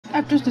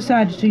I've just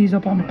decided to use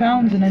up all my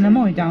pounds and then I'm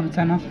only down a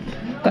tenner.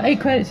 Got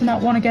 8 credits in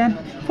that one again,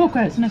 4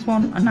 credits in this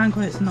one, and 9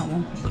 credits in that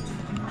one.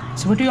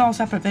 So we'll do all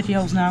separate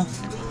videos now.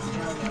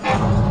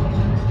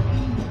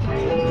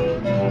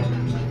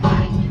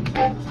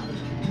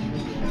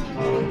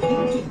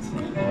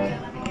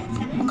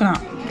 Look at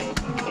that.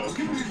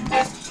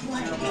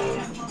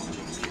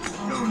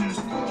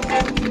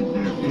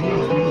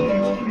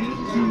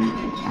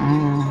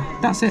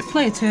 That's it,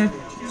 player 2,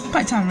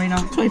 back time Reno,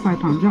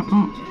 £25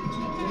 jackpot.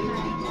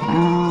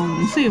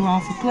 We'll see you all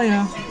for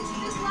player.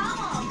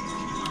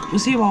 We'll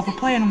see you all for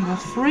player number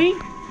 3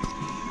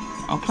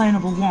 or player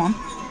number 1,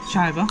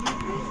 whichever.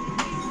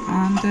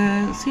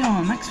 And see you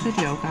all in the next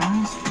video,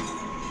 guys.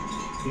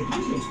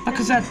 Like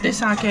I said,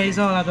 this arcade is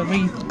all had a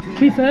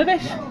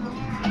refurbish.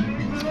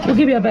 We'll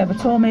give you a bit of a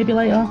tour maybe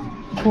later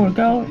before we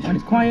go when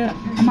it's quiet.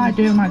 I might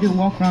do a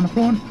walk around the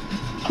front.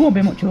 Won't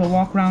be much of a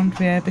walk around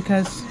here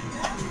because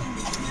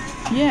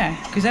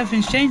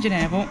everything's changing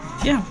here, but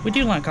yeah, we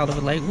do like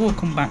Oliver Lake. We'll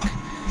come back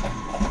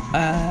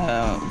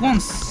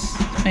once,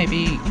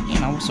 maybe, you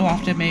know, so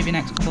after maybe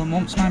next couple of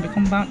months, maybe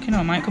come back, you know,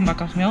 I might come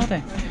back after my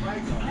holiday.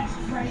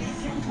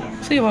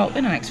 See you all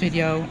in the next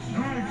video.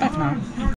 Bye for now.